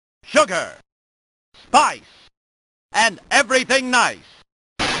sugar, spice, and everything nice.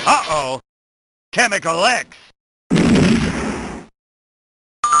 Uh-oh, Chemical X.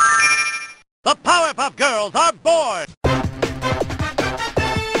 The Powerpuff Girls are born!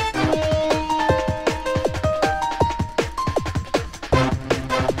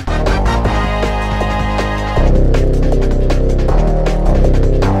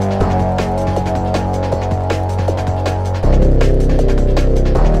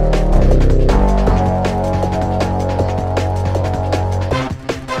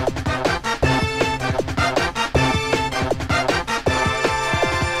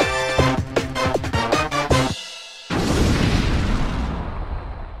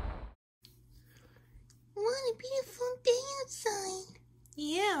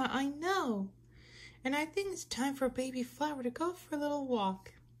 Yeah, I know. And I think it's time for Baby Flower to go for a little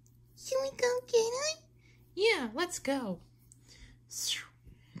walk. Should we go get her? Yeah, let's go.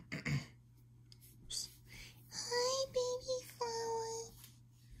 Hi, Baby Flower.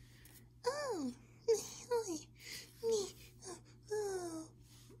 Oh.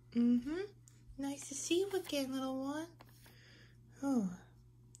 Nice to see you again, little one. Oh.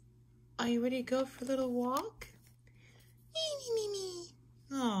 Are you ready to go for a little walk?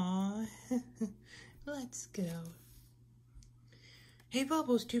 Aww. Let's go. Hey,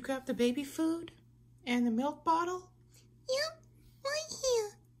 Bubbles, do you grab the baby food? And the milk bottle? Yep, right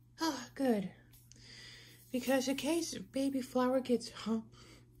here. Oh, good. Because in case Baby Flower gets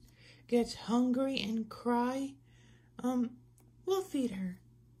hungry and cry, we'll feed her.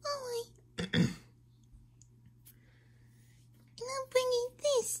 Alright. And I'm bringing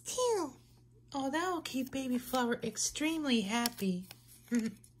this, too. Oh, that will keep Baby Flower extremely happy.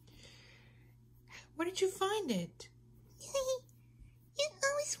 Where did you find it? I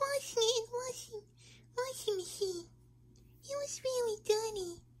was washing it in washing machine. It was really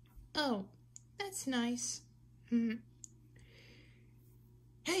dirty. Oh, that's nice.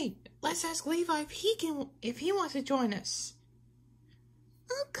 Hey, let's ask Levi if he wants to join us.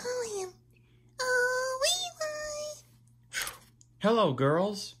 I'll call him. Oh, Levi! Hello,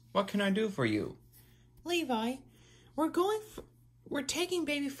 girls. What can I do for you? Levi, we're taking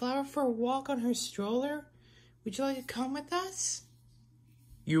Baby Flower for a walk on her stroller. Would you like to come with us?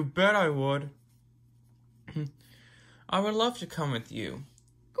 You bet I would. I would love to come with you.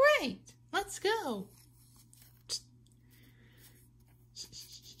 Great. Let's go.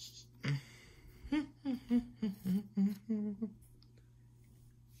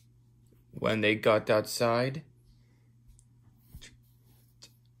 When they got outside,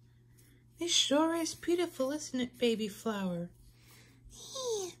 It sure is beautiful, isn't it, Baby Flower?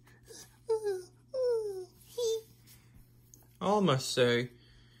 I must say,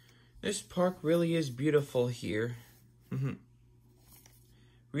 this park really is beautiful here.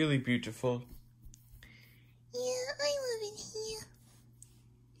 Really beautiful. Yeah, I love it here.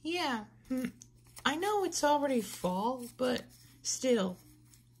 Yeah. I know it's already fall, but still,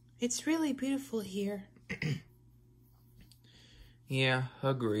 it's really beautiful here. Yeah,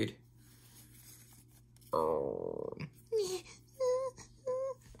 agreed.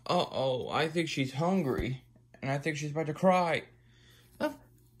 Uh-oh, I think she's hungry. And I think she's about to cry.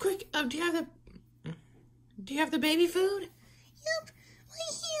 Quick, do you have the baby food? Yep,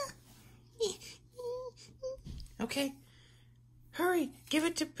 right here. Okay. Hurry, give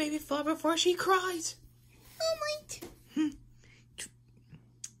it to Baby Flower before she cries. All right. Here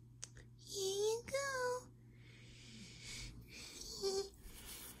you go.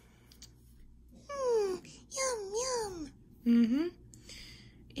 Yum, yum.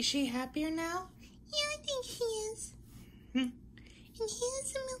 Is she happier now? Yeah, I think she is. And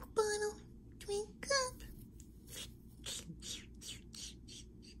here's the milk bottle. Drink up.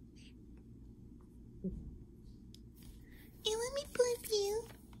 And let me burp you.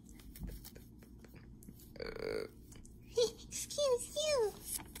 Excuse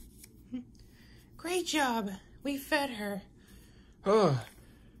you. Great job. We fed her.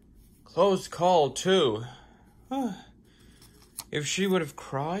 Close call, too. If she would have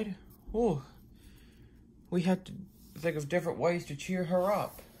cried, we had to think of different ways to cheer her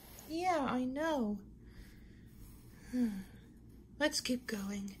up. Yeah, I know. Let's keep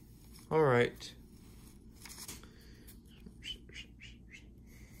going. All right.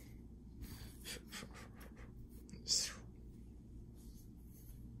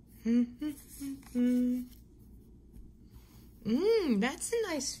 That's a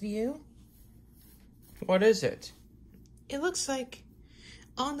nice view. What is it? It looks like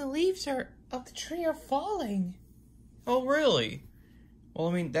all the leaves of the tree are falling. Oh, really? Well,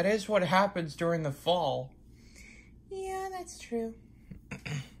 I mean, that is what happens during the fall. Yeah, that's true.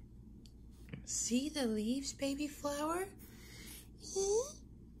 See the leaves, baby flower?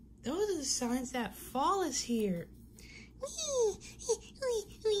 Those are the signs that fall is here.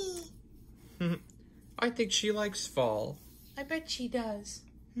 I think she likes fall. I bet she does.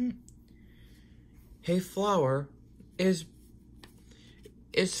 Hey, Flower, is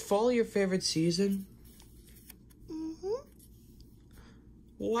fall your favorite season?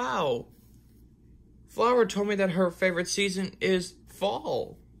 Wow. Flower told me that her favorite season is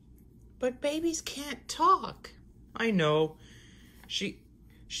fall. But babies can't talk. I know. She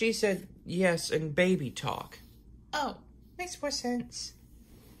said yes in baby talk. Oh, makes more sense.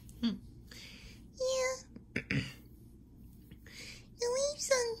 Yeah. The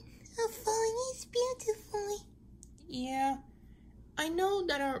leaves are falling is beautiful. Yeah. I know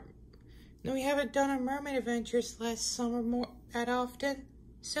that we haven't done our mermaid adventures last summer more that often.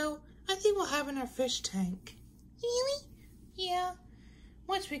 So I think we'll have in our fish tank. Really? Yeah.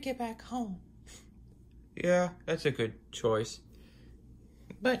 Once we get back home. Yeah, that's a good choice.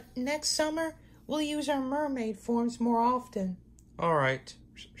 But next summer, we'll use our mermaid forms more often. All right.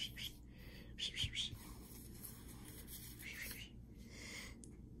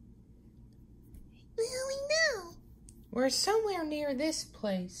 Where are we now? We're somewhere near this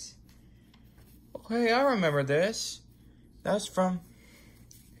place. Okay, I remember this. That's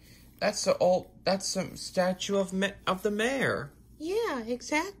some statue of the mayor. Yeah,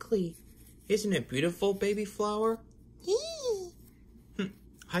 exactly. Isn't it beautiful, baby flower?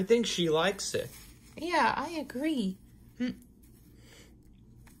 I think she likes it. Yeah, I agree.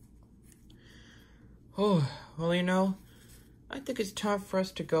 Oh, well, you know, I think it's time for us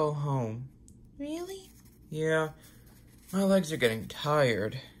to go home. Really? Yeah, my legs are getting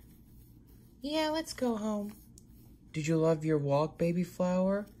tired. Yeah, let's go home. Did you love your walk, baby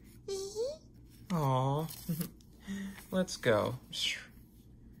flower? Mm-hmm. Aw. Let's go.